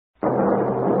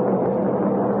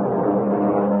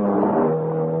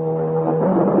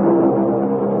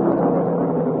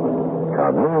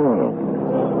Come in.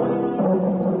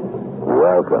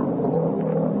 Welcome.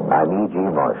 I'm E.G.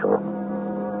 Marshall.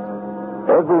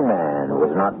 Every man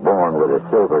was not born with a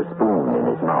silver spoon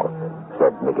in his mouth,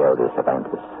 said Miguel de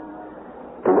Cervantes.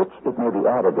 To which it may be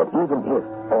added that even if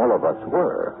all of us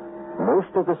were,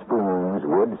 most of the spoons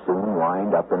would soon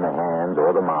wind up in the hands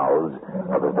or the mouths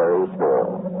of a very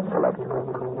small, select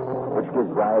group. Which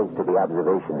gives rise to the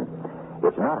observation,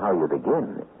 it's not how you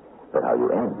begin, but how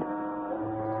you end.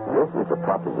 This is a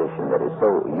proposition that is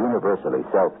so universally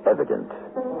self-evident.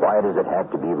 Why does it have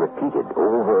to be repeated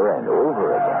over and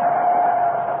over again?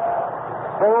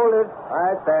 Hold it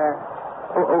right there.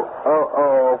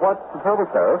 Oh, what's the trouble,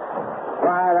 sir?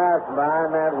 Slide out from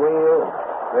behind that wheel.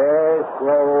 Very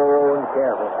slow and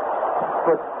careful.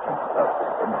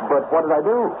 But what did I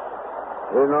do?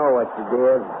 You know what you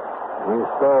did. You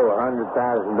stole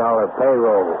 $100,000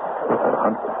 payroll.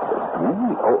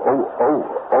 Me?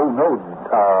 Oh, no.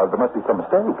 There must be some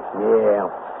mistake. Yeah,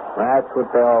 that's what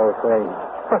they all say.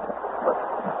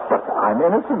 But I'm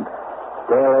innocent.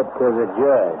 Tell it to the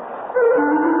judge.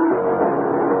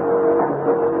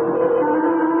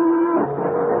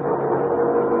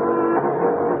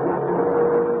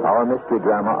 Our mystery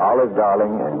drama, Olive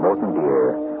Darling and Morton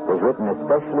Dear, was written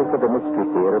especially for the Mystery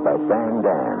Theater by Sam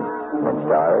Dan and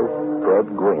stars Fred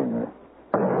Gwynne.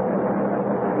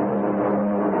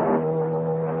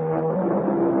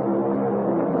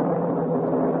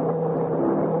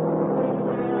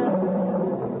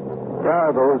 There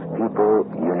are those people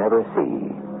you never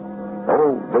see.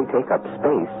 Oh, they take up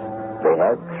space. They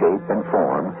have shape and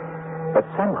form, but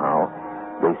somehow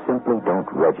they simply don't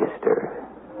register.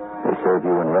 They serve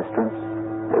you in restaurants.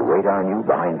 They wait on you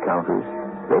behind counters.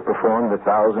 They perform the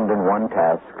 1,001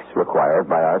 tasks required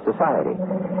by our society.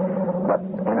 But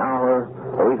an hour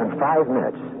or even 5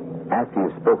 minutes after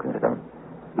you've spoken to them,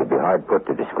 you'd be hard put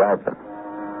to describe them.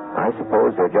 I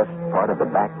suppose they're just part of the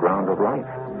background of life.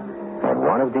 And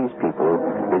one of these people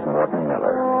is Morton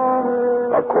Miller.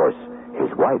 Of course,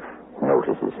 his wife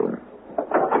notices him.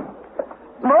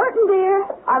 Morton, dear,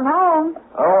 I'm home.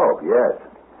 Oh, yes.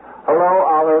 Hello,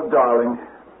 Olive, darling.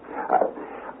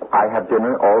 I have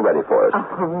dinner all ready for us.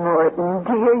 Oh, Morton,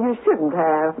 dear, you shouldn't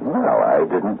have. Well, I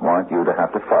didn't want you to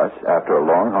have to fuss after a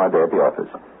long, hard day at the office.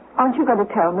 Aren't you going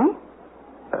to tell me?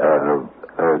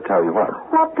 Tell you what?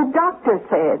 What the doctor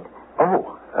said.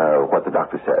 Oh, what the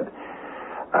doctor said.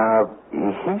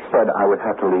 He said I would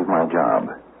have to leave my job.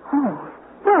 Oh,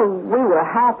 well, we were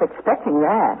half expecting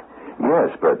that.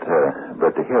 Yes, but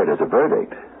to hear it as a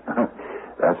verdict.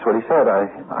 That's what he said.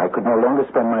 I could no longer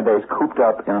spend my days cooped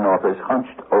up in an office,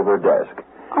 hunched over a desk.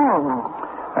 Oh.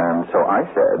 And so I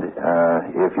said,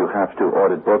 if you have to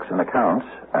audit books and accounts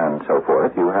and so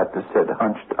forth, you have to sit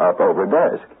hunched up over a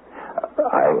desk.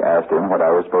 I asked him what I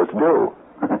was supposed to do.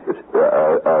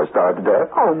 Starve to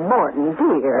death? Oh, Morton,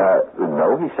 dear.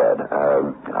 No, he said.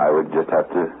 I would just have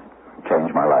to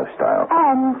change my lifestyle.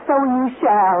 And so you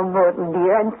shall, Morton,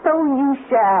 dear, and so you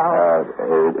shall.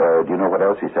 Do you know what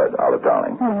else he said, Olive,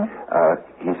 darling?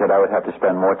 He said I would have to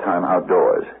spend more time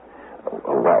outdoors.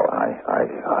 Well,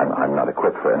 I'm not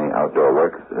equipped for any outdoor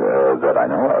work that I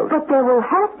know of. But there will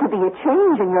have to be a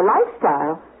change in your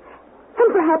lifestyle.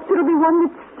 And perhaps it'll be one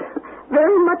that's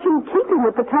very much in keeping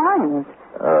with the times.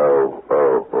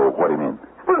 What do you mean?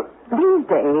 Well, these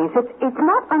days, it's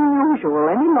not unusual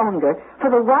any longer for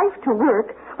the wife to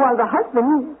work while the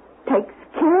husband takes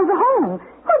care of the home.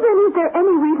 Well, then, is there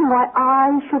any reason why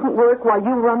I shouldn't work while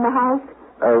you run the house?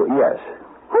 Yes.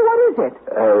 Well, what is it?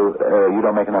 You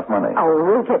don't make enough money. Oh,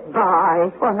 we'll get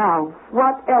by. Well, now,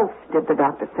 what else did the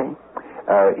doctor say?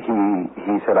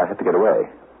 He said I had to get away.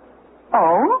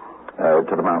 Oh?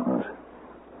 To the mountains.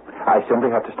 I simply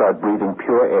have to start breathing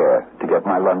pure air to get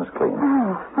my lungs clean.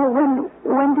 Oh, well,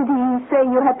 when did he say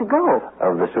you had to go?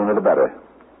 The sooner the better.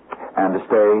 And to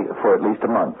stay for at least a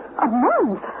month. A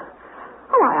month?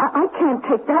 Oh, I can't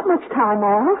take that much time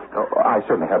off. Oh, I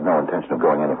certainly have no intention of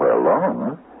going anywhere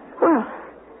alone. Well,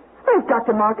 if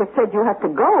Dr. Marcus said you have to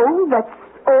go, that's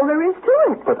all there is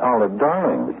to it. But, Olive,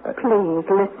 darling... Please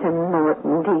listen,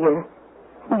 Morton, dear.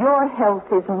 Your health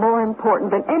is more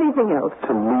important than anything else.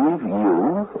 To leave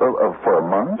you for a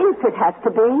month? If it has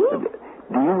to be.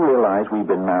 Do you realize we've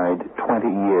been married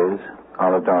 20 years,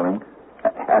 Olive, darling?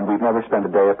 And we've never spent a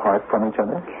day apart from each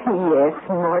other? Yes,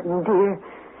 Morton, dear.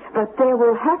 But there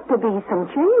will have to be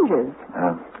some changes.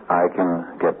 I can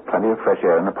get plenty of fresh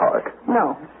air in the park.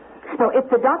 No. No, if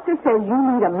the doctor says you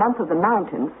need a month of the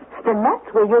mountains, then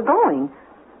that's where you're going.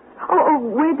 Oh,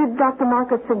 where did Dr.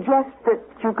 Marcus suggest that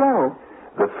you go?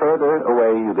 The further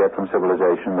away you get from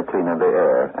civilization, the cleaner the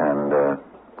air.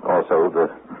 Also, the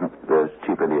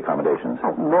cheaper the accommodations.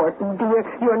 Oh, Morton, dear,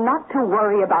 you're not to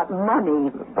worry about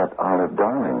money. But, Olive,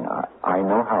 darling, I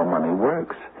know how money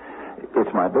works.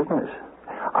 It's my business.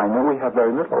 I know we have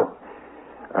very little.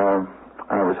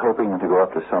 I was hoping to go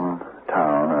up to some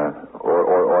town,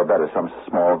 or better, some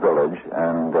small village,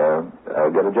 and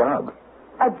get a job.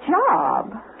 A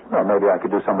job? Well, maybe I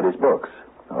could do somebody's books,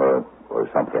 or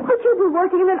something. But you'd be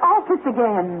working in an office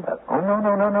again.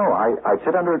 No. I'd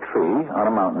sit under a tree on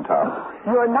a mountaintop.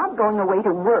 You're not going away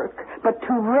to work, but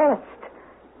to rest.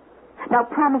 Now,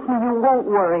 promise me you won't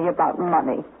worry about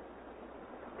money.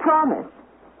 Promise.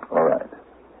 All right.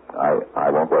 I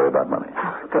won't worry about money.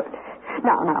 Oh, good.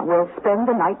 Now, we'll spend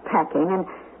the night packing, and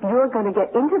you're going to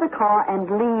get into the car and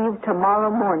leave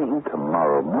tomorrow morning.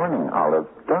 Tomorrow morning, Olive,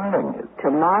 darling.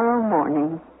 Tomorrow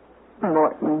morning,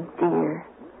 Morton, dear.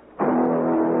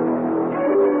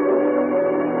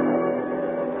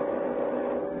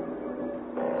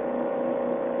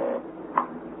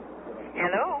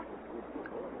 Hello?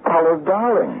 Olive,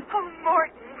 darling. Oh,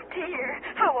 Morton, dear.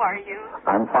 How are you?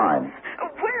 I'm fine.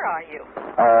 Where are you?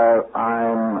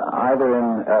 I'm either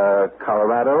in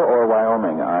Colorado or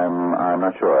Wyoming. I'm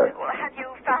not sure. Well, have you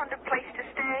found a place to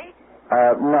stay?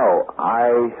 No.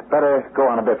 I better go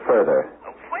on a bit further.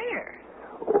 Where?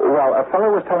 Well, a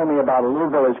fellow was telling me about a little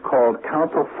village called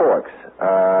Council Forks,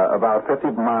 about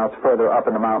 50 miles further up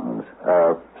in the mountains.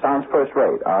 Sounds first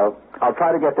rate. I'll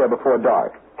try to get there before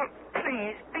dark. Well,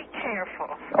 please, be careful.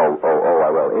 Oh, I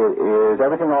will. Is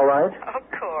everything all right? Of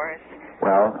course.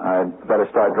 Well, I'd better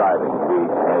start driving. We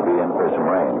may be in for some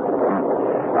rain.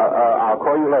 I'll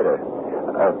call you later.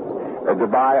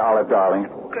 Goodbye, Olive, darling.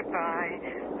 Goodbye,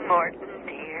 Morton,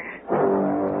 dear.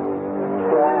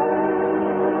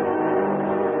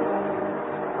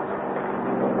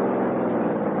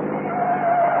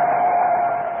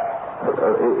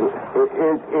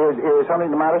 Is something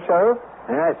the matter, Sheriff?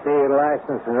 I see your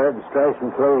license and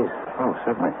registration, please. Oh,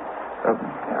 certainly.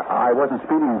 I wasn't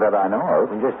speeding that I know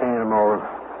of. Just hand them over.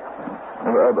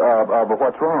 But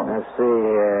what's wrong? Let's see,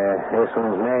 this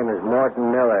one's name is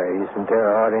Morton Miller. He's from Terre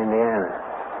Haute, Indiana.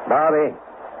 Bobby,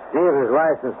 see if his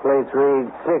license plates read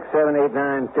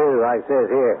 67892, like it says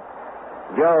here.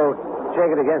 Joe, check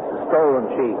it against the stolen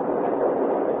sheet.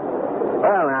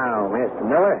 Well, now, Mr.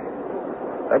 Miller,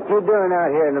 what you doing out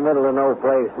here in the middle of no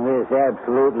place in this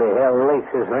absolutely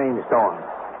hellacious rainstorm?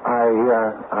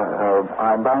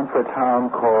 I'm bound for a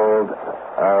town called,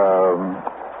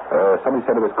 somebody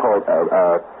said it was called,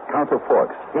 Council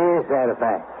Forks. Is that a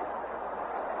fact?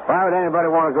 Why would anybody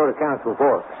want to go to Council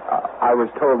Forks? I was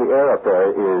told the air up there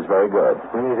is very good.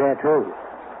 Well, is that true?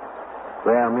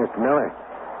 Well, Mr. Miller,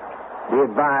 be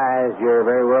advised you're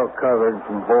very well covered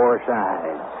from four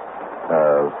sides.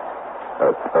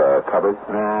 Covered?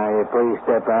 Now, you please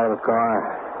step out of the car.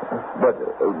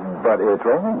 But it's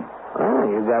raining. Well,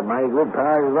 you've got mighty good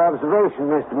powers of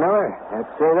observation, Mr. Miller. I have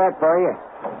to say that for you.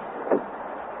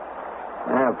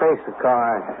 Now, face the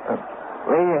car.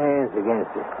 Lay your hands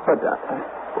against it. But,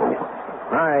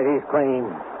 All right, he's clean.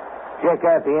 Check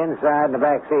out the inside and the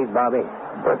back seat, Bobby.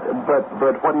 But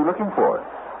what are you looking for?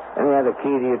 Any other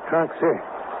key to your trunk, sir?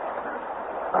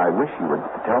 I wish you would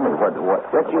tell me what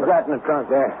you got in the trunk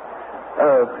there?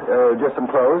 Just some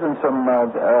clothes and some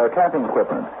camping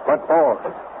equipment. What for?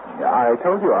 I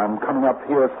told you I'm coming up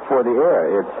here for the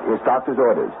air. It's doctor's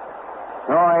orders.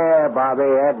 Oh, yeah, Bobby,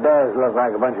 that does look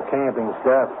like a bunch of camping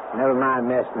stuff. Never mind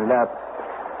messing it up.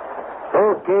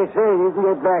 Okay, sir, you can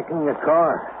get back in your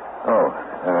car. Oh,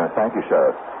 thank you,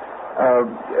 Sheriff.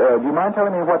 Do you mind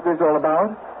telling me what this is all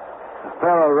about? A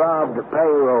fellow robbed a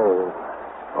payroll.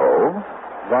 Oh?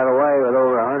 Got away with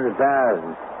over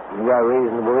 100,000. You got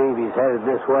reason to believe he's headed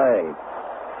this way.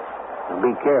 Now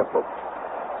be careful.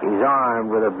 He's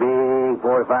armed with a big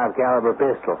 .45 caliber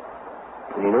pistol.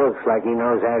 And he looks like he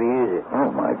knows how to use it.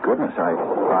 Oh, my goodness.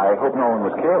 I hope no one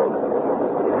was killed.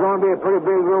 There's going to be a pretty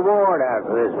big reward out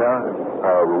for this, fella.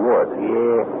 Reward?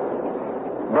 Yeah.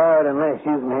 But unless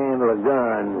you can handle a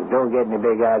gun, don't get any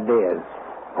big ideas.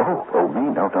 Oh,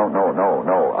 me? No.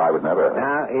 I would never.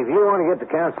 Now, if you want to get to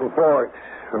Council Forks,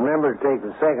 remember to take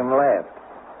the second left.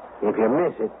 If you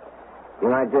miss it, you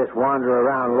might just wander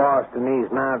around lost in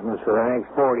these mountains for the next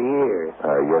 40 years.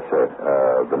 Yes, sir.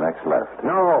 The next left.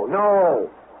 No.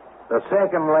 The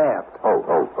second left.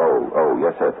 Oh,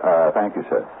 yes, sir. Thank you,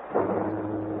 sir.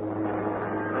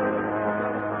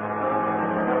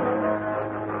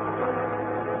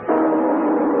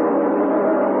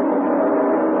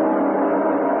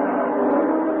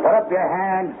 Put up your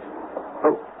hands.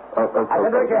 I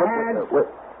said put your hands.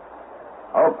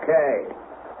 Okay.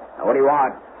 Now, what do you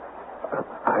want?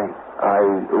 I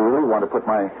really want to put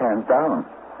my hands down.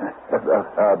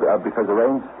 Because the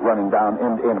rain's running down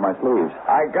into my sleeves.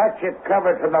 I got you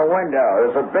covered from the window.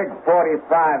 There's a big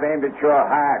 45 aimed at your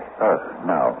heart.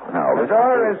 No. The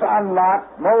door is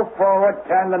unlocked. Move forward,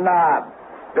 turn the knob.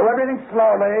 Do everything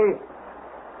slowly.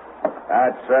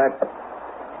 That's it.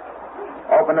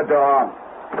 Open the door.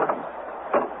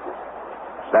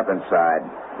 Step inside.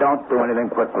 Don't do anything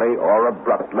quickly or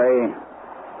abruptly.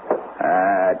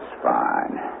 That's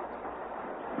fine.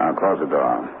 Now close the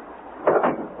door.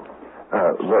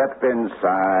 Step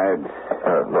inside.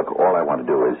 Look, all I want to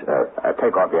do is...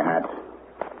 take off your hat.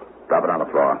 Drop it on the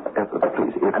floor.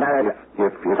 Please,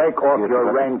 if you take off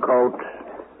your raincoat.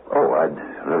 Oh, I'd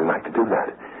really like to do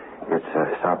that. It's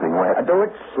sopping wet. Do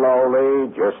it slowly,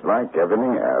 just like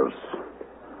everything else.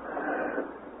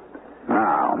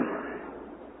 Now,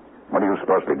 what are you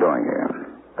supposed to be doing here?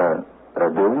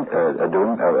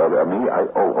 Me?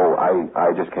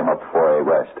 I just came up for a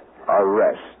rest. A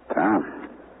rest, huh?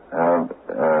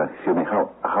 Excuse me, how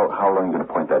long are you going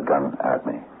to point that gun at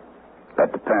me?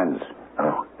 That depends.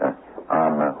 Oh,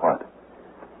 on what?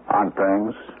 On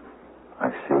things.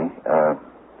 I see.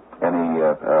 Any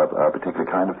particular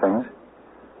kind of things?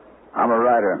 I'm a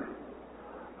writer.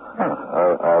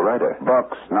 A writer?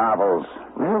 Books, novels.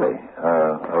 Really?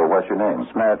 What's your name?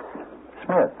 Smith.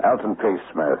 Smith? Elton P.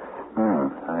 Smith.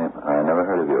 I never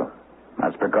heard of you.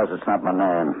 That's because it's not my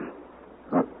name.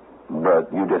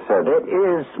 But you just said... It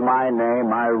is my name,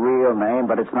 my real name,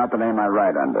 but it's not the name I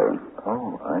write under.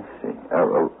 Oh, I see.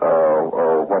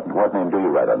 What name do you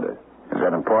write under? Is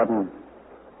that important?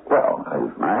 Well,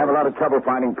 I have a lot of trouble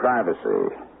finding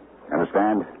privacy.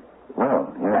 Understand?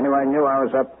 Well, yeah. Anyone knew I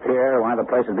was up here, why the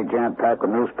place would be jam-packed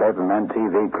with newspapermen,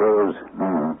 TV crews.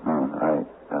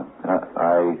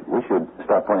 I wish you'd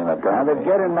stop pointing that gun. Now, to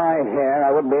get in my hair,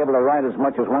 I wouldn't be able to write as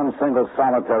much as one single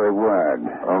solitary word.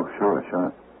 Oh, sure.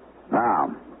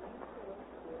 Now,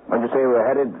 where'd you say we were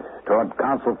headed? Toward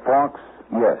Council Forks?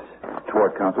 Yes,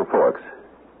 toward Council Forks.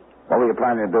 What were you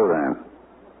planning to do then?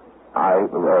 I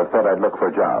thought I'd look for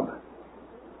a job.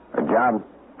 A job?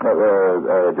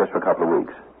 Just for a couple of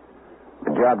weeks.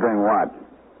 A job doing what?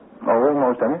 Oh,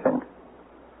 almost anything.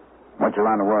 What's your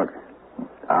line of work?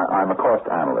 I'm a cost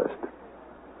analyst.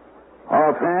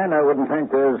 Offhand, I wouldn't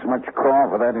think there's much call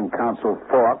for that in Council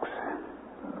Forks.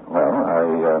 Well,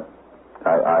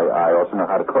 I also know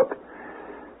how to cook.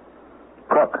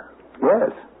 Cook?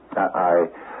 Yes.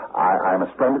 I'm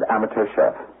a splendid amateur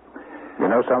chef. You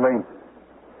know something?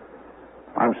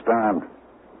 I'm starved.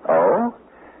 Oh?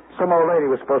 Some old lady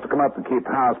was supposed to come up and keep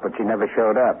house, but she never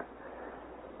showed up.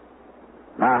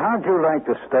 Now, how'd you like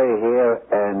to stay here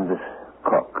and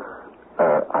cook?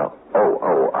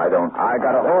 I don't... I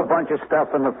got a whole bunch of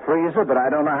stuff in the freezer, but I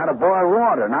don't know how to boil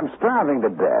water, and I'm starving to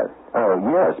death. Oh,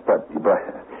 yes, but you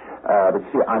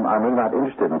see, I'm really not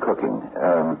interested in cooking.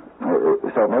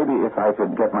 So maybe if I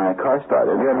could get my car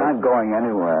started... You're not going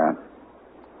anywhere.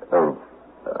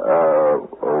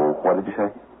 What did you say?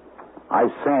 I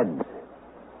said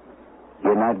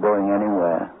you're not going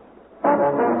anywhere.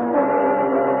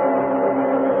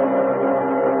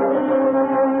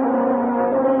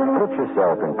 Put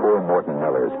yourself in poor Morton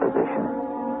Miller's position.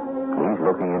 He's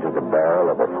looking into the barrel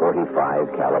of a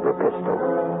 .45 caliber pistol.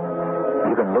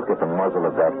 You can look at the muzzle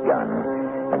of that gun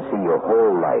and see your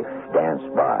whole life dance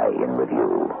by in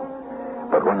review.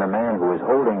 But when the man who is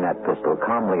holding that pistol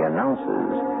calmly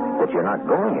announces that you're not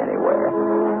going anywhere,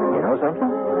 you know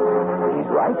something? He's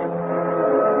right.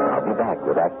 I'll be back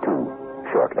with Act 2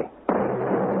 shortly.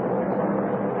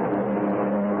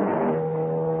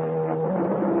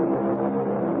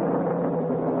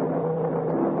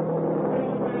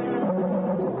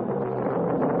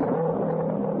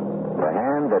 The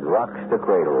hand that rocks the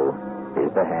cradle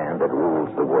is the hand that rules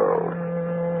the world.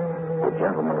 The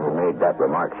gentleman who made that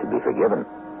remark should be forgiven.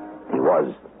 He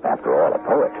was, after all, a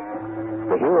poet.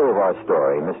 The hero of our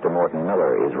story, Mr. Morton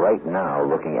Miller, is right now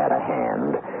looking at a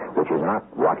hand which is not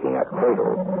rocking a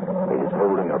cradle. It is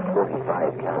holding a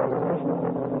 .45 caliber pistol.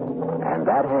 And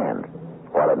that hand,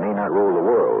 while it may not rule the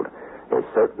world, is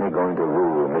certainly going to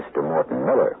rule Mr. Morton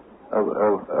Miller.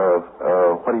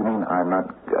 What do you mean I'm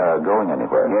not going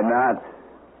anywhere? You're not?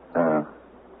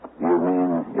 You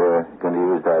mean you're going to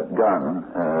use that gun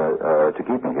to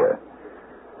keep me here?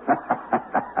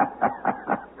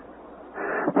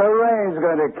 The rain's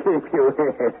going to keep you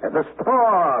here. The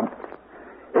storm.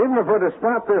 Even if we're to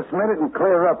stop this minute and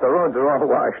clear up, the roads are all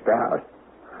washed out.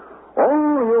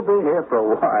 Oh, you'll be here for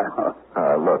a while.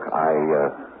 Look,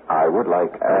 I would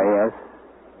like... Yes?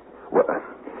 Well,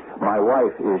 my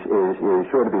wife is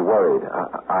sure to be worried.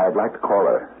 I'd like to call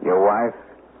her. Your wife?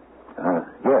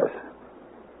 Yes.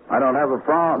 I don't have a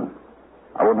phone.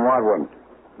 I wouldn't want one.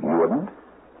 You wouldn't?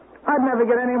 I'd never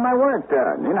get any of my work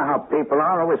done. You know how people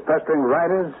are, always pestering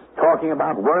writers, talking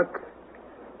about work.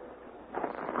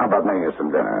 How about making us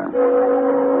some dinner?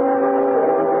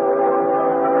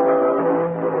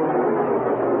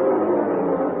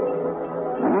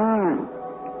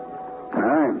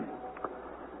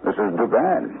 This isn't too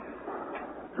bad. As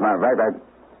a matter of fact,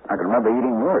 I can remember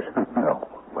eating worse. Oh,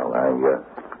 well,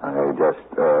 I just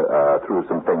threw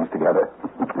some things together.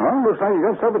 Well, looks like you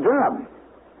got yourself a job.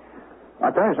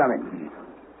 I'll tell you something.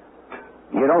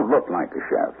 You don't look like a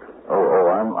chef. Oh,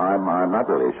 I'm not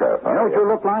really a chef. You know what you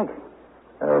look like?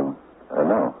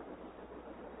 No.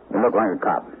 You look like a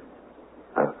cop.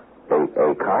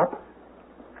 A cop?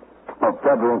 A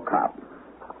federal cop.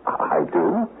 I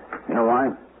do? You know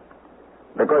why?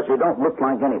 Because you don't look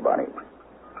like anybody.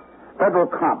 Federal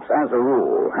cops, as a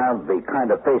rule, have the kind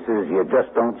of faces you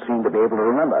just don't seem to be able to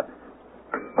remember.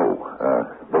 Oh,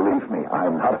 believe me,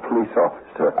 I'm not a police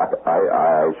officer.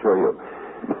 I assure you.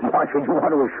 Why should you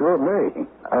want to assure me?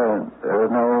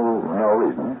 No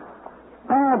reason.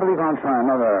 I believe I'll try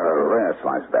another rare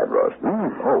slice of that roast.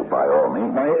 Oh, by all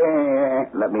means.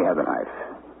 Let me have the knife.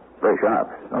 Very sharp.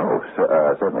 Oh,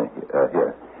 certainly.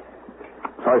 Here.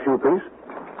 Slice you, please?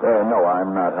 No,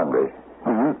 I'm not hungry.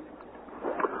 Mm-hmm.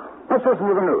 Let's listen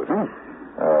to the news,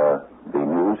 The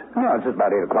news? No, it's just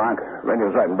about 8 o'clock.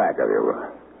 Radio's right in back of you.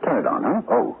 Turn it on, huh?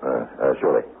 Oh,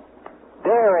 surely.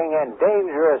 Daring and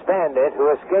dangerous bandit who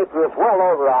escaped with well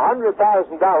over $100,000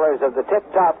 of the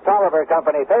tip-top Tolliver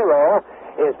Company payroll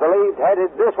is believed headed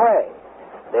this way.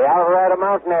 The Alvarado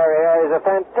Mountain area is a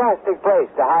fantastic place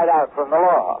to hide out from the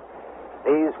law.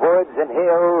 These woods and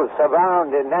hills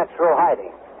abound in natural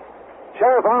hiding.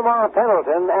 Sheriff Armand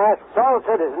Pendleton asks all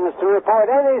citizens to report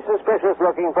any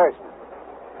suspicious-looking person.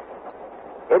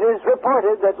 It is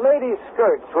reported that ladies'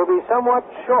 skirts will be somewhat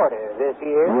shorter this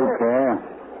year. You care?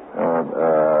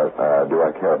 Do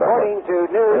I care about According to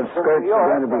news If from skirts New York,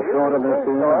 are going to be shorter this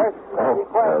year?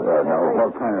 no.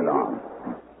 Well, turn it on.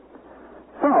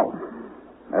 So,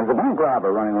 there's a bank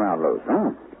robber running around loose,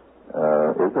 huh?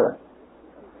 Is there?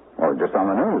 Well, just on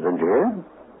the news, didn't you hear?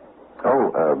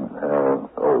 Well,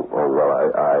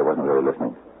 I wasn't really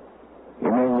listening.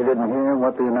 You mean you didn't hear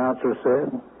what the announcer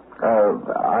said?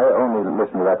 I only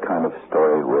listen to that kind of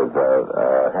story with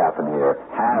half an ear.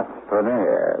 Half an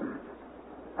ear.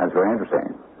 That's very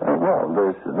interesting. Well,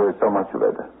 there's so much of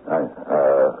it.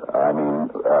 I mean,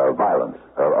 violence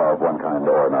of one kind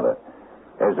or another.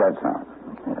 Is that so?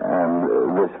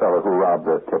 And this fellow who robbed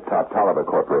the Tip-Top Tolliver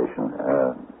Corporation,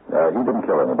 he didn't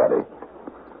kill anybody.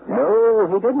 No,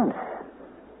 he didn't.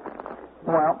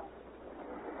 Well,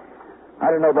 I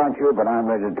don't know about you, but I'm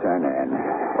ready to turn in.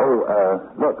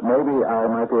 Look, maybe I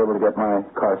might be able to get my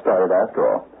car started after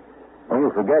all. Well,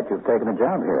 you forget you've taken a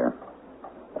job here.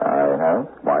 I have?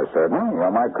 Why, certainly.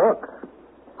 You're my cook.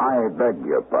 I beg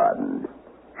your pardon,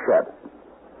 chef.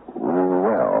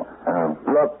 Well,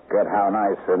 look at how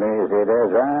nice and easy it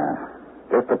is, huh?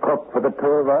 Just to cook for the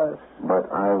two of us.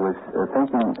 But I was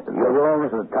thinking... Your room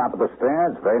is at the top of the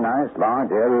stairs. Very nice,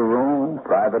 large, airy room,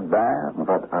 private bath.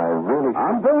 But I really...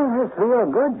 I'm doing this for your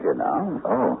good, you know.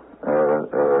 Oh,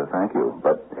 thank you.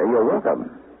 But you're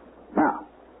welcome. Now,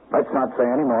 let's not say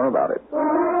any more about it.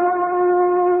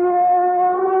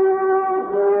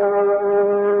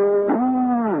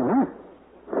 Mm-hmm.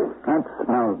 That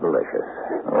smells delicious.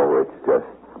 Oh, it's just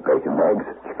bacon and eggs.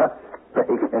 Just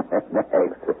bacon and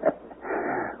eggs.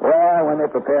 Well, when they're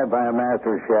prepared by a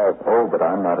master chef. Oh, but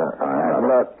I'm not a...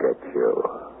 Look at you.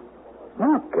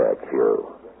 Look at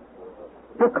you.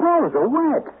 Your clothes are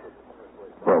wet.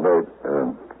 Well,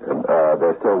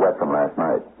 they're still wet from last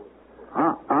night.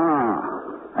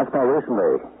 That's more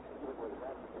recently.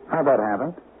 How'd that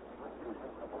happen?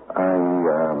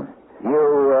 You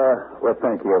were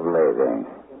thinking of leaving.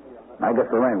 I guess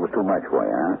the rain was too much for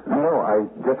you, huh? No, I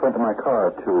just went to my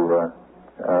car to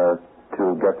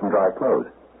get some dry clothes.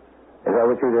 Is that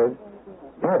what you did?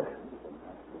 Yes.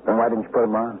 Then why didn't you put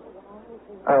them on?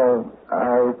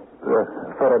 I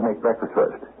thought I'd make breakfast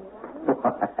first.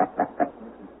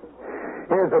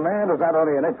 Here's a man who's not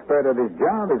only an expert at his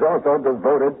job, he's also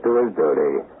devoted to his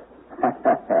duty.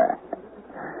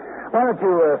 Why don't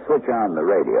you switch on the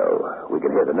radio? We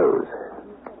can hear the news.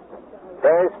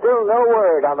 There's still no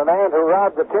word on the man who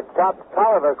robbed the Tip-Top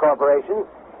Tolliver Corporation,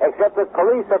 except that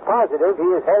police are positive he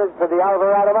is headed for the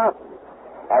Alvarado Mountains.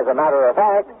 As a matter of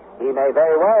fact, he may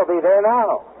very well be there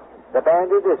now. The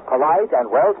bandit is polite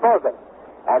and well-spoken.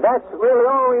 And that's really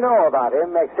all we know about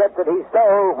him, except that he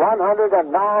stole $109,000.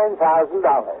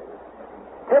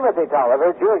 Timothy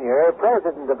Tolliver, Jr.,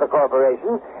 president of the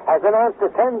corporation, has announced a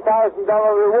 $10,000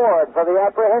 reward for the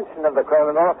apprehension of the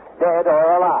criminal, dead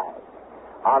or alive.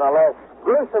 On a less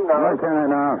Gruesome, now. Look at it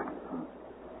now.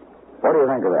 What do you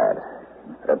think of that?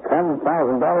 A $10,000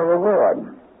 reward.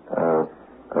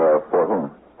 For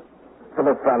whom? For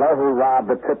the fellow who robbed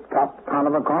the tip-top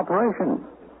Conover Corporation.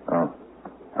 Oh.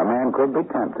 A man could be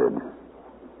tempted.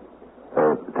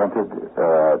 Tempted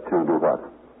to do what?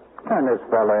 Turn this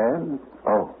fella in.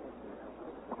 Oh.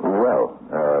 Well,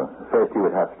 first he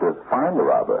would have to find the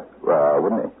robber,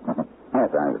 wouldn't he?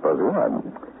 Yes, I suppose he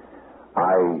would.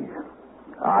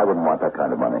 I wouldn't want that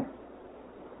kind of money.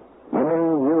 You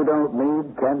mean you don't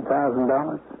need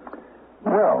 $10,000?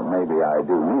 Well, maybe I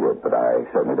do need it, but I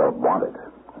certainly don't want it.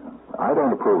 I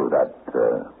don't approve of that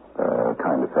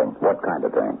kind of thing. What kind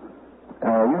of thing?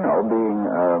 Being,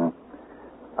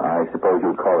 I suppose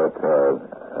you'd call it,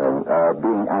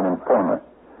 being an informer.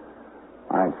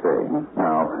 I see.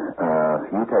 Now,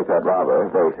 you take that robber,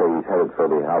 they say he's headed for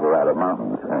the Alvarado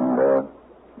Mountains, and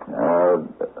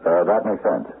that makes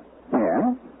sense.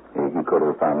 Yeah? He could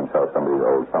have found himself somebody's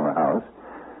old summer house.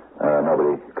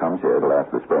 Nobody comes here till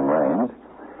after the spring rains.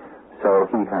 So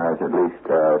he has at least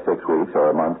 6 weeks or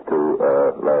a month to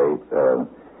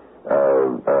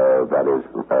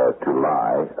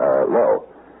lie low.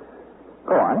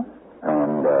 Go on.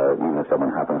 And even if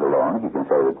someone happens along, he can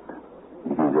say that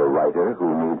he's a writer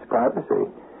who needs privacy.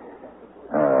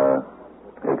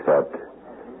 Except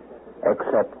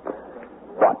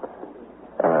what?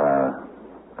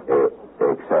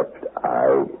 Except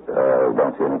I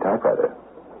don't see any typewriter.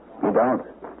 You don't?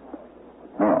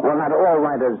 No. Well, not all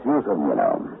writers use them, you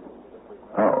know.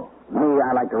 Oh. Me,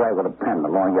 I like to write with a pen, a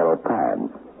long yellow pad.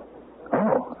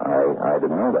 Oh, I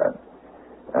didn't know that.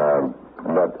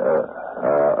 But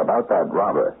about that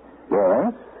robber.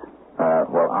 Yes?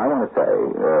 Well, I want to say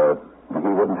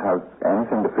he wouldn't have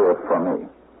anything to fear from me.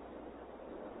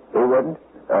 He wouldn't?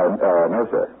 No,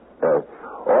 sir.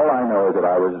 All I know is that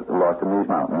I was lost in these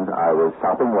mountains. I was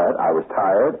sopping wet. I was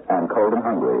tired and cold and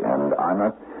hungry. And I'm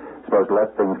not supposed to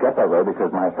let things get that way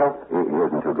because my health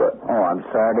isn't too good. Oh, I'm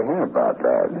sorry to hear about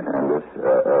that. And this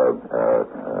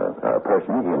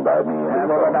person, he invited me in.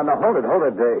 No, hold it.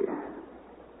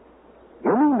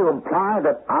 You mean to imply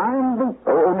that I'm the...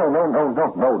 Oh,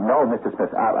 no, Mr.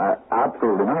 Smith.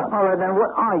 Absolutely not. All right, then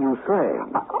what are you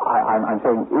saying? I'm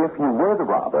saying if you were the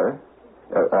robber,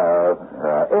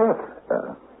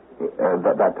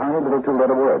 that tiny little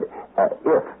two-letter word,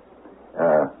 if,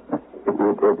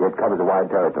 it covers a wide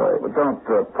territory. But don't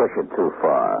push it too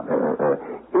far.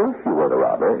 If you were the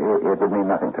robber, it would mean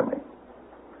nothing to me.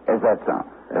 Is that so?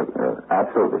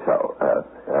 Absolutely so.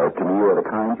 To me, you are the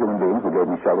kind human beings who gave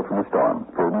me shelter from the storm,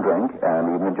 food and drink,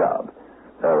 and even a job.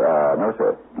 No,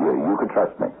 sir. You could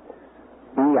trust me.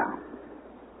 Yeah.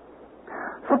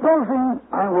 Supposing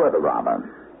I were the robber,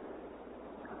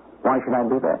 why should I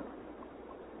do that?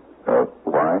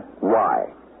 Why?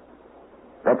 Why?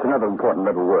 That's another important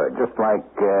little word, just like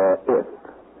if.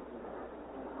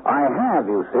 I have,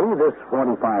 you see, this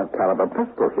 .45 caliber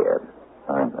pistol here.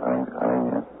 I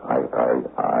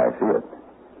see it.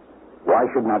 Why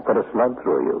shouldn't I put a slug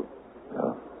through you?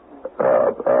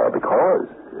 Because.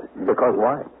 Because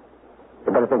why?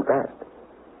 You better think fast.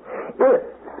 If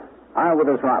I were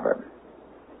this robber,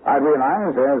 I'd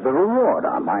realize there's a reward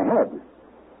on my head.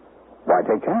 Why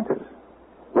take chances?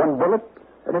 One bullet,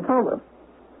 and it's over.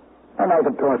 And I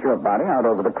could toss your body out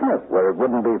over the cliff where it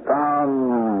wouldn't be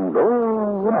found,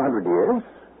 in 100 years.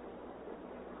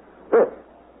 If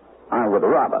I were the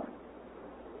robber,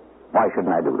 why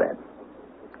shouldn't I do that?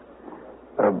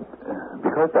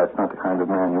 Because that's not the kind of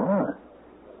man you are.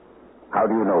 How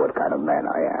do you know what kind of man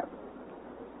I am?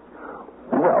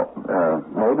 Well,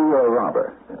 maybe you're a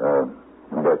robber,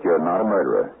 but you're not a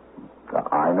murderer.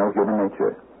 I know human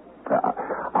nature.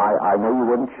 I know you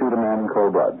wouldn't shoot a man in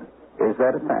cold blood. Is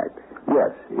that a fact?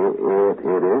 Yes,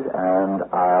 it is, and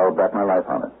I'll bet my life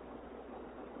on it.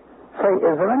 Say,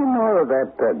 is there any more of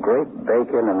that great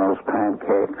bacon in those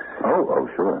pancakes? Oh,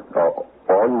 sure.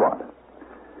 All you want.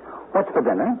 What's for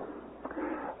dinner?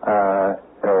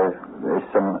 There's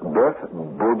some beef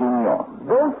bourguignon.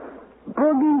 Beef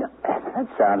bourguignon? That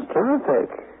sounds terrific.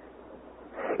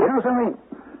 You know something?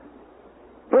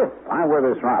 If I were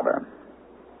this robber,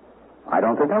 I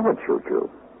don't think I would shoot you.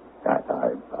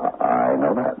 I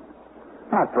know that.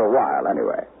 Not for a while,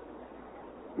 anyway.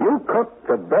 You cooked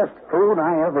the best food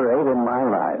I ever ate in my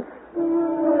life.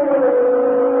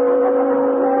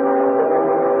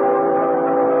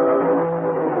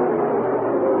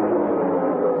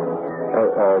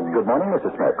 Good morning,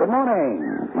 Mr. Smith. Good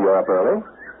morning. You're up early?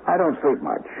 I don't sleep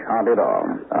much. Hardly at all.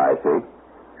 I see.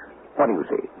 What do you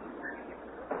see?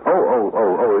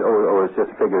 Oh, it's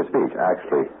just a figure of speech.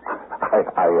 Actually,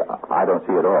 I don't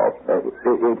see it all.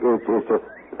 It's just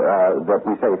that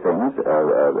we say things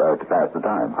to pass the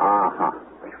time. Uh-huh.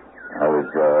 I was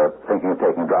thinking of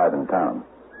taking a drive in town.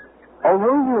 Oh,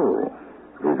 will you?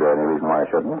 Is there any reason why I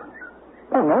shouldn't?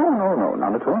 Oh, no,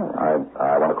 not at all. I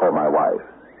want to call my wife.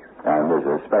 And there's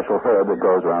a special herd that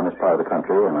goes around this part of the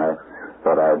country, and I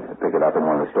thought I'd pick it up in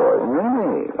one of the stores.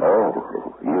 Really?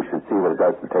 Oh, you should see what it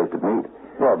does to the taste of meat.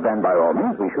 Well, then, by all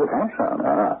means, we should have some.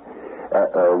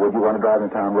 Would you want to drive in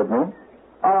town with me?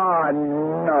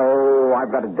 No.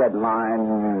 I've got a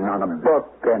deadline on a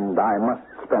book, and I must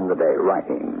spend the day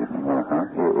writing.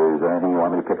 Is there anything you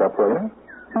want me to pick up for you?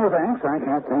 No, thanks. I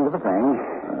can't think of a thing.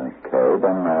 Okay,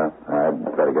 then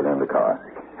I'd better get in the car.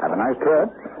 Have a nice trip.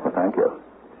 Well, thank you.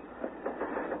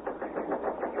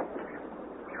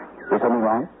 Is something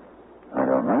wrong? I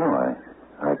don't know.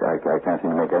 I can't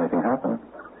seem to make anything happen.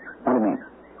 What do you mean?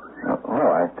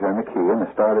 Well, I turn the key and the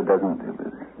starter doesn't...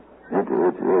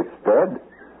 It's dead.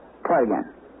 Try again.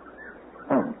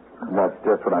 That's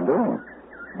just what I'm doing.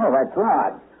 Oh, that's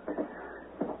odd.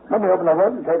 Let me open the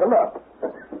hood and take a look.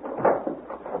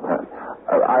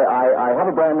 I have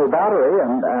a brand new battery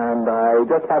and I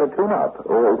just had a tune-up.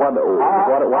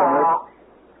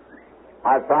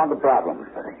 I found the problem.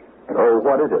 Oh,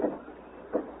 what is it?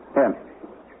 Here.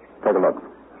 Take a look.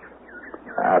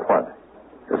 At what?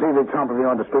 You see the top of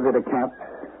your distributor cap?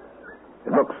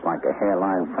 It looks like a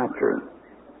hairline fracture.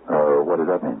 What does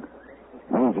that mean?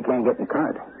 It means you can't get in the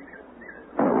cart.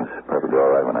 It was perfectly all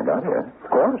right when I got here. Of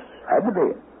course. Had to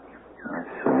be. I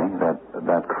see.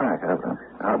 That crack.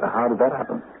 How did that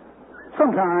happen?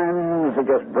 Sometimes it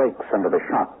just breaks under the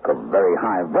shock of very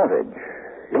high voltage.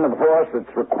 You know the force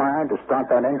that's required to start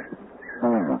that engine?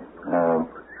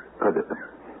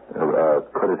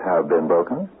 Could it have been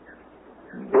broken?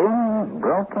 Been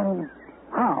broken?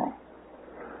 How?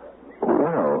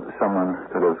 Well, someone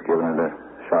could have given it a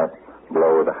sharp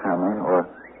blow with a hammer or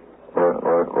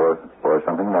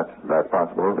something. That's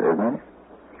possible, isn't it?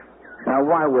 Now,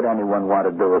 why would anyone want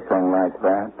to do a thing like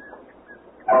that?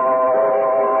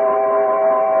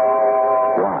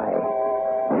 Why?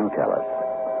 You tell us.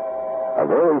 A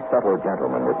very subtle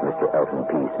gentleman, this Mr. Elton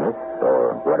P. Smith,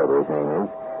 or whatever his name is.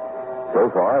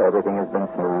 So far, everything has been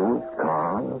smooth,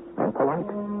 calm, and polite.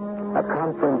 A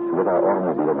conference with our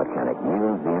automobile mechanic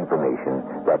yields the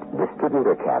information that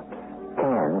distributor caps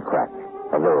can crack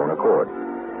of their own accord.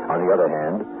 On the other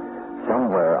hand,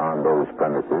 somewhere on those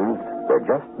premises, there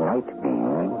just might be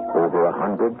over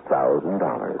 $100,000,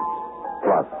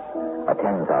 plus a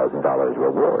 $10,000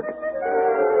 reward.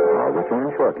 I'll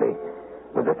return shortly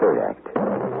with the third act.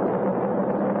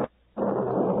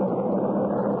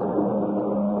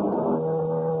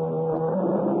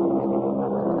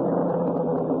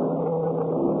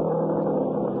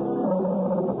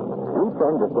 We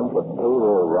tend to think of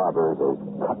payroll robbers as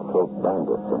cutthroat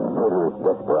bandits and murderous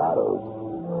desperados.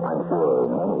 I'm sure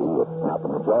many, if not the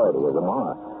majority of them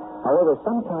are. However,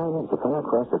 sometimes you come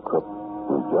across a crook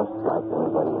who's just like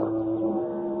anybody else.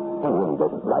 He really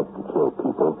doesn't like to kill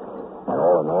people, and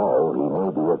all in all, he may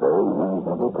be a very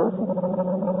reasonable person.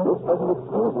 This doesn't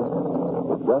excuse him.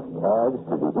 It just adds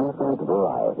to the infinite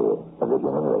variety of the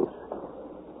human race.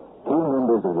 Two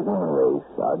members of the human race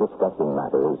are discussing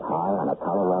matters high on a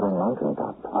Colorado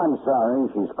mountaintop. I'm sorry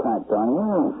she's cracked on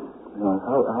you.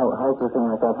 How could a thing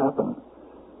like that happen?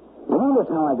 You notice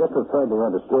how I just referred to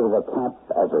your distributor cap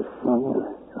as a sheet?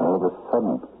 All of a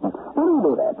sudden. Why do you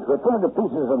do that? Refer to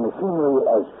pieces of machinery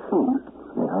as sheet.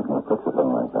 How can I fix a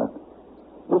thing like that?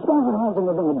 You suppose it has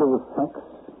anything to do with sex?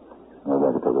 Maybe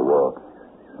I could take a walk.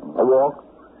 A walk?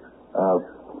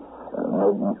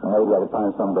 Maybe I could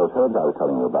find some of those herds I was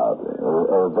telling you about.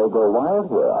 They go wild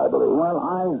here, I believe. Well,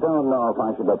 I don't know if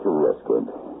I should let you risk it.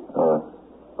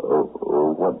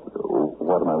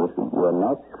 What am I risking? Your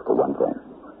neck, for one thing.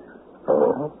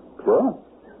 Oh? Sure.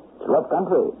 It's rough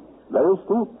country. Very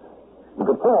steep. You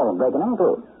could fall and break an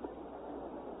ankle.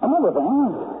 Another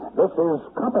thing, this is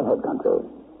Copperhead country.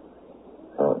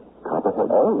 Copperhead?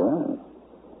 Oh, yeah.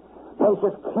 Place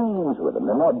just teems with them.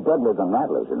 They're more deadly than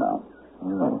rattlers, you know.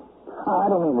 I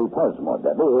don't mean repulse more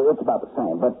deadly. It's about the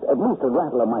same. But at least a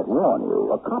rattler might warn you.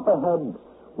 A copperhead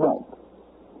won't.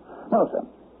 No, sir.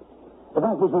 The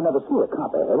fact is you never see a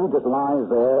copperhead. He just lies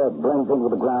there, blends in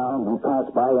with the ground, you pass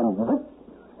by, and zip.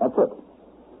 That's it.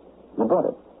 You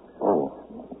bought it. Oh.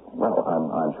 Well,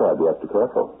 I'm sure I'd be extra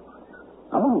careful.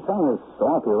 I'm only saying this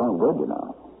all for your own good, you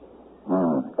know.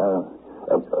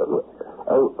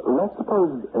 Let's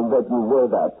suppose that you were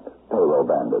that payroll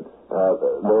bandit.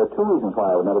 There are two reasons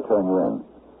why I would never turn you in.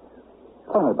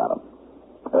 Tell me about them.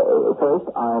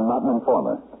 First, I'm not an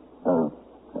informer.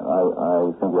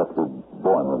 I think you have to be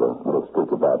born with a little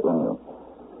streak of that in you.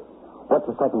 What's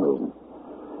the second reason?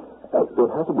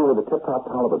 It has to do with the Tip Top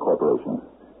Tolliver Corporation.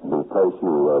 The place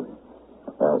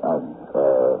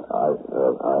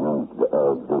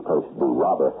the place the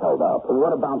robber held up.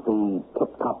 What about the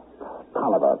Tip Top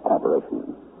Tolliver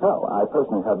Corporation? Well, I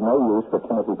personally have no use for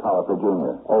Timothy Tolliver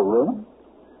Jr. Oh, really? Is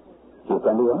he a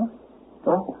friend of yours?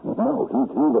 Oh, no,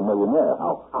 he's a millionaire.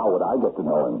 How would I get to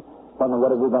know him? Well, then what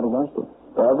have you got against him?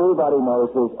 Everybody knows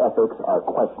his ethics are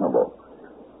questionable.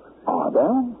 Are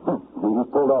they? He's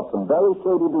pulled off some very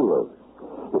shady deals.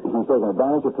 He's taken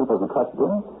advantage of people who trusted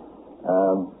him.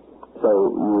 So,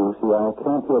 you see, I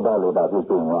can't feel badly about his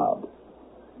being robbed.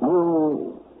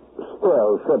 You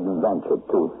still shouldn't venture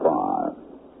too far.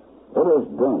 It is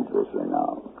dangerous, you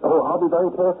know. Oh, I'll be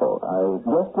very careful. I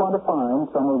just want to find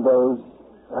some of those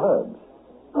herbs.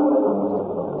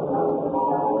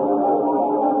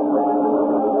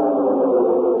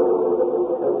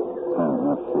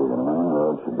 Let's see, the main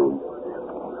road should be...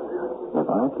 If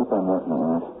I keep on walking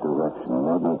in this direction,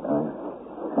 maybe I can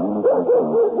come across it.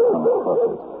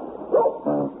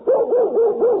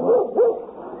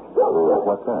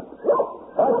 What's that?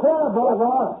 What's that,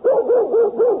 Bobo?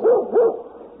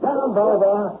 Down,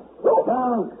 Bobo.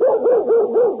 Down.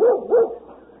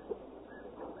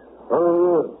 Who are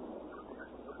you?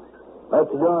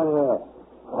 What you doing here?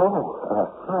 Oh,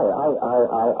 hi.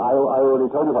 I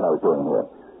already told you what I was doing here.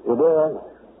 You did?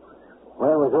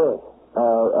 When was it?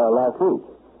 Last week.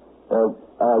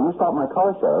 You stopped my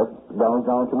car, Sheriff. Don't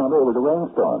you remember? It was a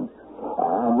rainstorm.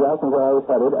 And you asked me where I was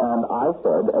headed, and I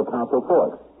said Council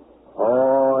Forks.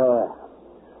 Oh, yeah.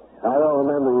 I don't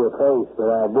remember your face, but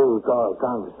I do recall a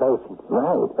conversation.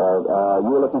 Right. You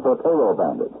were looking for a payroll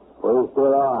bandit. We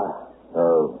still are.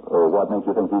 What makes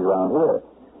you think he's around here?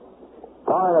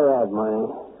 Part of that money.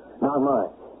 Not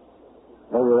much.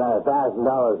 Maybe about $1,000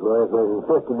 worth was in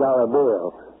 $50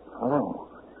 bills. Oh.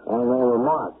 And they were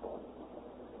marked.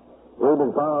 We've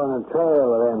been following a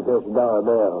trail of them $50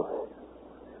 bills.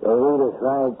 They lead us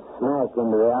right smack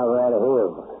into the Alvarado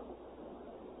Hills.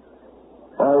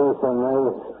 Are you some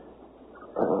nice?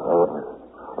 I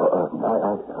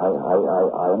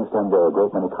understand there are a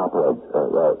great many copperheads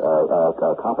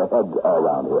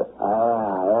around here.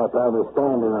 They're probably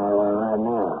standing on one right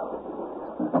now.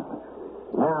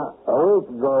 Now, a week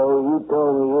ago, you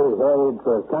told me you was headed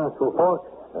for Council Forks?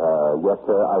 Yes,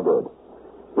 sir, I did.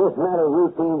 Just met a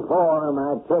routine form.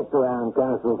 I checked around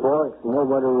Council Forks.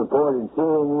 Nobody reported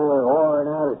seeing you or an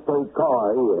out-of-state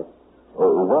car either.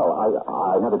 Well,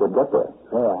 I never did get there.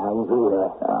 Yeah, I can see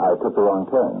that. I took the wrong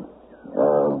turn.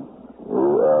 You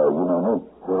know me?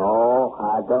 No,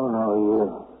 I don't know you.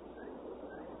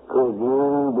 Could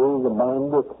you be the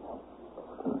bandit?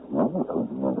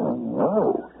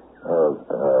 No.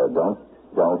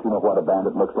 Don't you know what a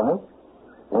bandit looks like?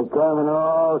 They come in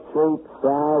all shapes,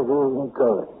 sizes, and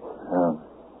colors.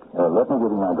 Let me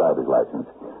give you my driver's license.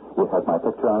 It has my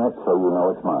picture on it, so you know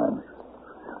it's mine.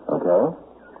 Okay?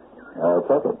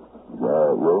 Check it.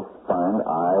 You'll find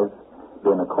I've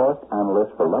been a cost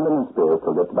analyst for London & Spears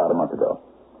till just about a month ago.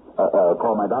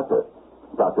 Call my doctor,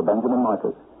 Dr. Benjamin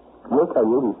Marcus. He'll tell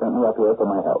you he sent me up here for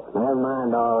my health. Never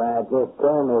mind all that. Just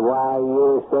tell me why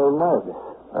you're so nervous.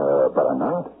 But I'm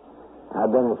not. I've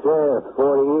been a sheriff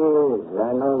 40 years.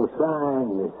 I know the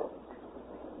signs.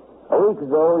 A week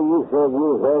ago, you said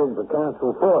you was headed for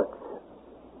Council Forks.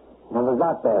 Never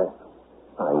got there.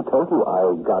 I told you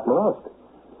I got lost.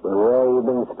 Well, where you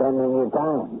been spending your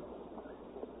time?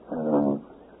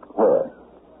 Where?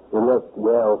 You look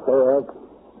well fed,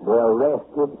 well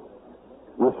rested.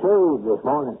 You shaved this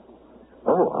morning.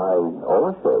 Oh, I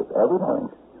always shave every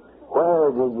morning.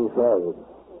 Where did you shave?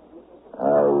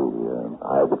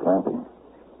 I was camping.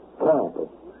 Camping?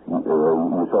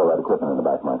 You saw that equipment in the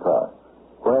back of my car.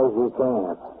 Where's your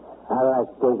camp? I'd like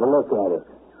to take a look at it.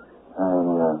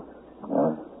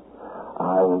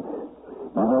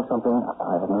 You know something?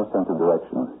 I have no sense of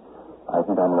direction. I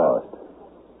think I'm lost.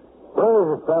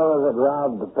 Where's the fellow that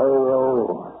robbed the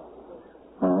payroll?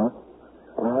 Now,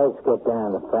 let's get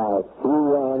down to facts. He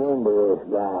ran into this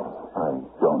guy. I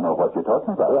don't know what you're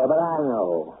talking about. Yeah, but I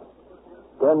know.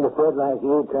 Tenderfoot like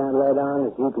you trying to let on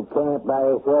that you could camp by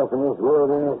yourself in this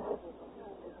wilderness.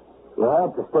 You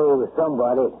had to stay with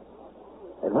somebody.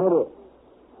 Admit it.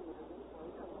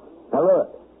 Now,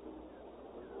 look.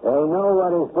 There ain't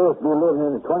nobody supposed to be living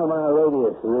in a 20-mile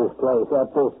radius of this place at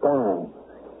this time.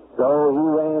 So you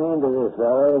ran into this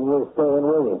fella and you're staying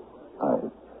with him.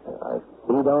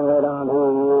 He don't let on who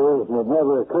he is, and it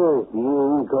never occurs to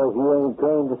you because you ain't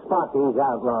trained to spot these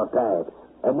outlaw types.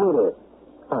 Admit it.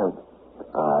 I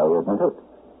admit it.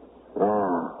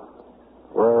 Now,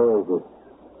 where is he?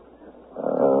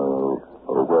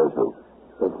 Where's who?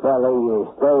 The fella you're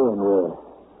staying with.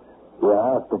 You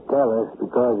have to tell us,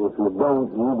 because if you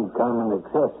don't, you become an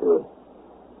accessory.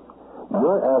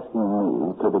 You're asking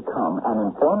me to become an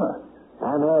informer.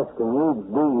 I'm asking you to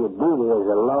do your duty as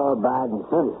a law-abiding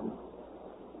citizen.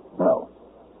 No.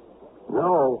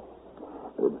 No.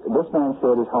 This man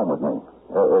shared his home with me,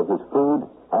 his food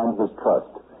and his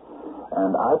trust.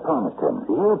 And I promised him.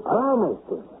 You promised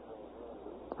him?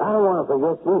 I don't want to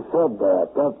forget you said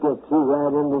that. That gets you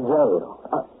right into jail.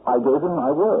 I gave him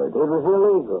my word. It was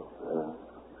illegal.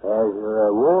 As a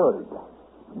reward.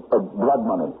 Blood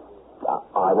money.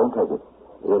 I won't take it.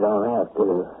 You don't have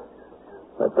to.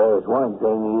 But there's one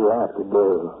thing you have to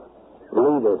do.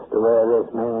 Lead us to where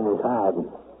this man is hiding.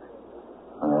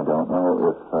 I don't know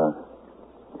if,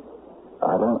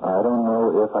 I don't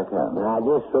know if I can. Now,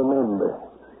 just remember,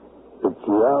 it's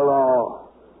your law.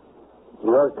 It's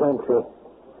your country.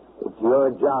 It's your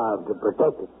job to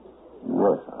protect it.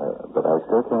 Yes, but I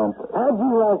still can't. How'd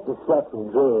you like to sit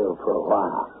in jail for a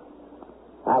while?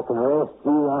 I can arrest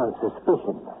you on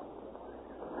suspicion.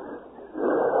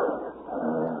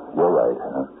 You're right.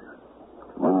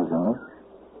 Reason,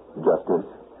 justice,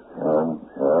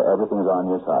 everything's on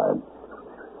your side.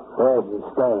 Where's it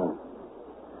stand?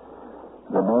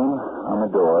 The name on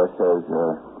the door says,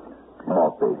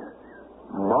 Maltby.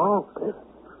 Maltby?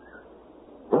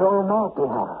 The old Maltby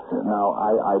house. Now,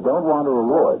 I don't want a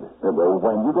reward.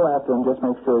 When you go after him, just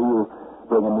make sure you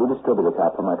bring a new distributor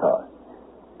cap for my car.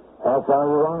 That's all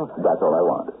you want? That's all I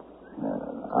want.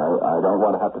 I don't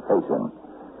want to have to face him.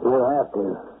 You'll have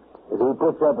to. If he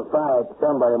puts up a fight,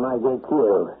 somebody might get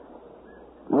killed.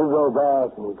 You go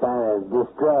back and kind of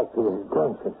distract his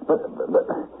attention.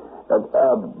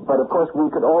 But of course, we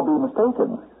could all be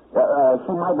mistaken.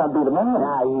 He might not be the man.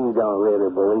 Now, you don't really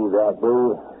believe that, do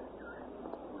you?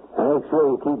 Now, make sure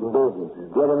you keep him busy.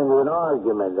 Get him into an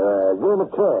argument, or a game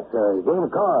of chess, or a game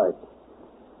of cards.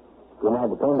 Can I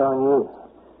depend on you?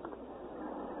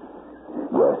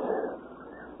 Yes.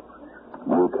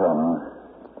 You can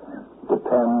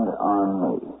depend on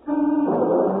me.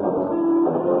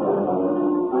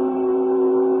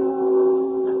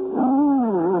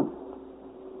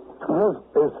 This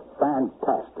is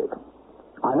fantastic.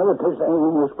 I never tasted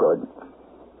anything this good.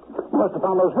 You must have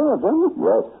found those herbs, eh?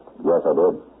 Yes, I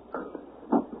did.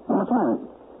 What's that?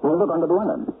 You look under the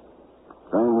linen.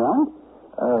 Anything wrong?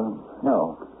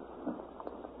 No.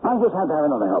 I just had to have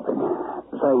another helping.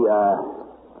 Say,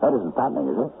 that isn't fattening,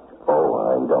 is it? Oh,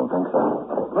 I don't think so.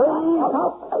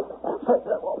 Say,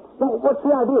 what's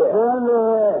the idea? You're under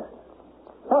arrest.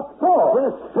 What for?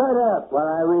 Just shut up while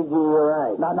I read you your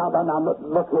rights. Now,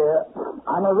 look here.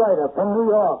 I'm a writer from New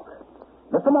York.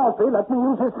 Mr. Maltby, let me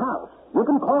use his house. You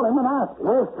can call him and ask him.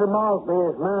 Mr. Maltby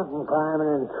is mountain climbing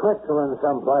in Switzerland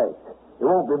someplace. He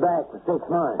won't be back for 6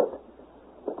 months.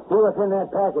 See what's in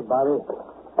that packet, Bobby.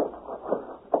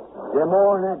 Is there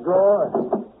more in that drawer?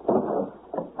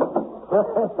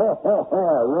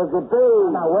 Look at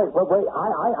these. Now, wait.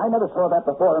 I never saw that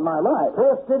before in my life.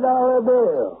 $50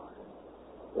 bill.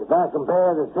 If I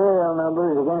compare the serial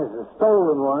numbers against the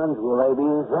stolen ones, will they be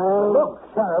the same? Look,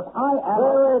 Sheriff, I am...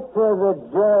 Give it to the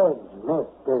judge,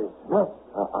 Mr. Smith.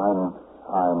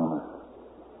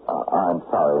 I'm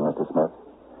sorry, Mr. Smith.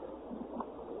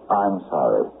 I'm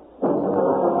sorry.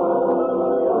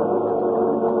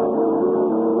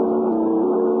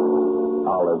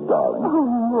 Olive, darling. Oh,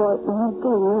 Morton,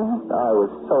 dear. I was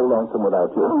so lonesome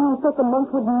without you. Oh, I thought the month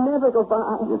would never go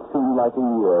by. It seemed like a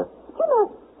year. You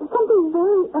know, something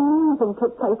very amusing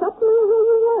took place up near where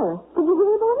you were. Did you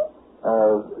hear about it?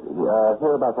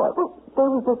 Hear about what? Well, there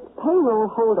was this payroll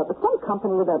holdup at some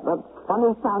company with a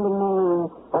funny-sounding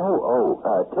name.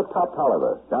 Tip Top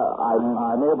Tolliver. I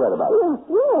may have read about it.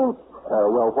 Yes.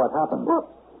 Well, what happened? Well,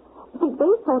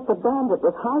 they thought the bandit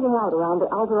was hiding out around the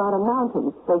Alvarado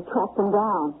Mountains. They tracked him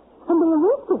down. And they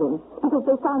arrested him because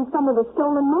they found some of the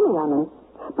stolen money on him.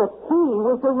 But he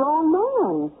was the wrong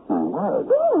man. He was?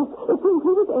 Yes. It seems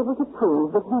he was able to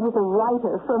prove that he was a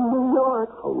writer from New York.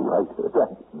 Oh, right.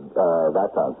 That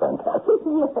sounds fantastic.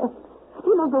 Yes.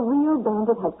 You know, the real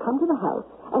bandit had come to the house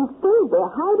and stayed there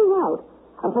hiding out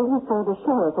until he saw the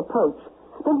sheriff approach.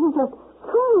 Then he just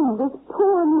framed this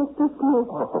poor Mr. Smith.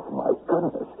 Oh, my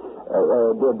goodness.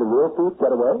 Did the real thief get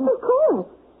away? Of course.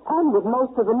 And with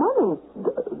most of the money.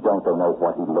 Don't they know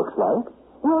what he looks like?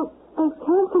 Well, they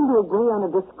can't seem to agree on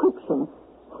a description.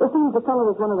 It seems the fellow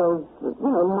was one of those,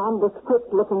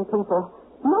 nondescript-looking people.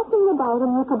 Nothing about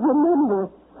him you could remember.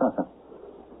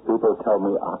 People tell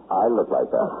me I look like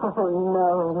that. Oh,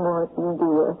 no, Morton,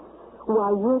 dear.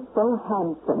 Why, you're so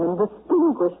handsome and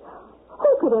distinguished. Who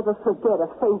could ever forget a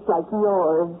face like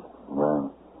yours?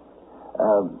 Well,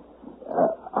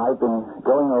 I've been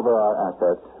going over our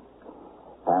assets,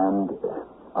 And,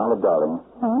 Olive, darling,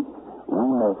 we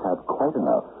may have quite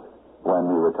enough when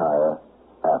we retire,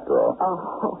 after all.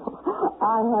 Oh,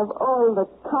 I have all the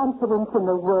confidence in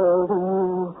the world in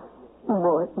you,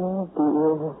 Morton,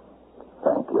 dear.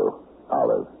 Thank you,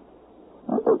 Olive.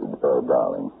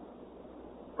 Darling.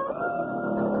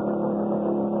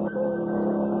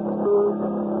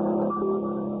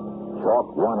 Chalk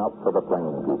one up for the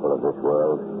plain people of this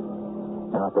world.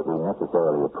 Not that we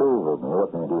necessarily approve of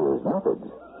Morton Dear's methods.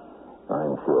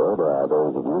 I'm sure there are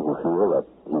those of you who feel that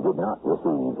he did not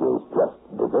receive his just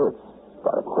deserts.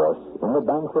 But, of course, in the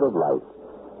banquet of life,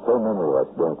 so many of us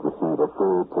don't receive a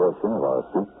full portion of our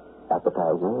soup,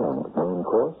 appetizer, and main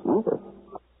course either.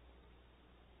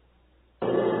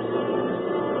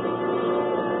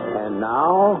 And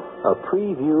now, a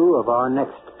preview of our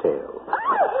next tale.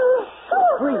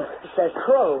 Grief, it's that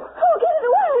crow. Oh, get it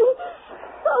away!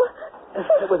 Oh,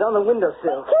 It was on the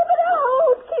windowsill. keep it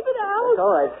out! Keep it out! It's all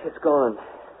right. It's gone.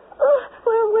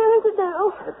 Where is it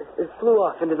now? It flew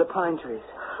off into the pine trees.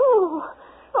 Oh,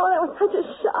 that was such a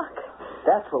shock.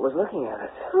 That's what was looking at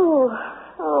us. Oh,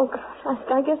 gosh.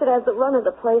 I guess it has the run of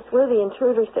the place. We're the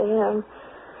intruders to him.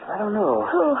 I don't know.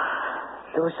 Oh,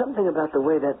 There was something about the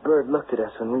way that bird looked at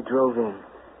us when we drove in.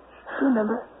 Do you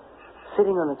remember?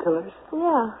 Sitting on the pillars?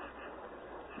 yeah.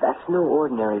 That's no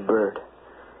ordinary bird.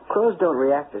 Crows don't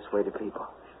react this way to people.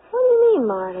 What do you mean,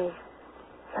 Marty?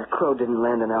 That crow didn't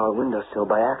land on our windowsill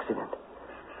by accident.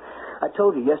 I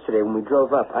told you yesterday when we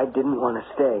drove up I didn't want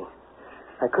to stay.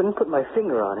 I couldn't put my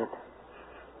finger on it.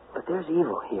 But there's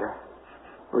evil here.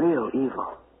 Real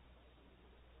evil.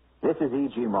 This is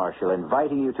E.G. Marshall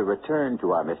inviting you to return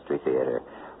to our Mystery Theater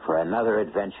for another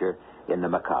adventure in the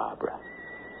macabre.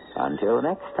 Until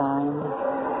next time,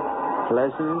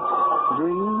 pleasant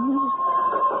dreams.